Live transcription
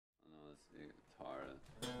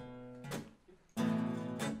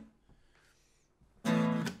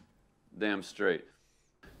damn straight.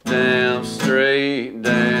 Damn straight,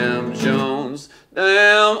 damn Jones,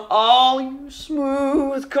 damn all you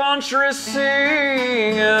smooth country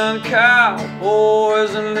singing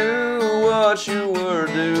cowboys and knew what you were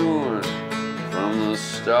doing from the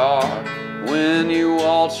start when you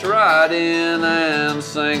waltzed right in and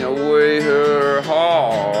sang away her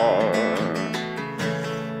heart.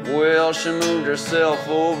 Well, she moved herself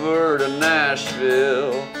over to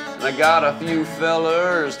Nashville, and I got a few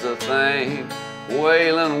fellers to thank.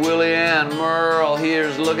 Waylon, Willie, and Merle,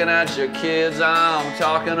 here's looking at your kids. I'm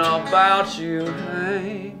talking about you,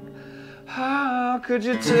 Hank. How could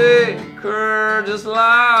you take her just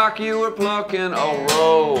like you were plucking a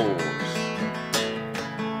rose?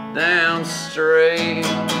 Damn straight,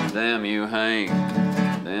 damn you, Hank,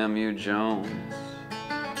 damn you, Jones.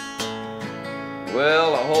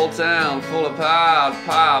 Well, a whole town full of Pied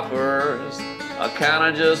Pipers, a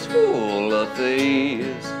kinda just full of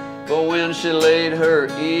thieves. But when she laid her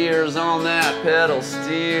ears on that pedal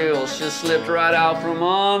steel, she slipped right out from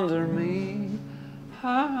under me.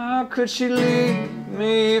 How could she leave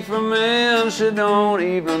me for men she don't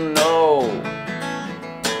even know?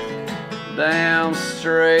 Damn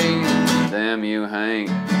straight, damn you, Hank,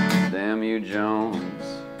 damn you, Jones.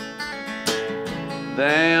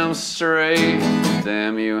 Damn straight,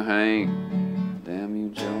 damn you, Hank, damn you,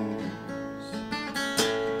 Jones.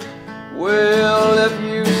 Well, if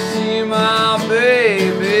you see my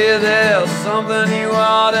baby, there's something you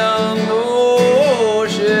ought to know.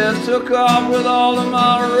 She took off with all of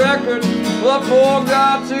my records, but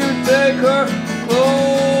forgot to take her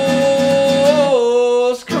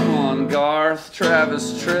clothes. Come on, Garth,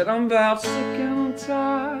 Travis Tritt, I'm about sick and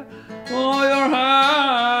tired. Oh, you're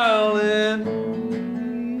howling.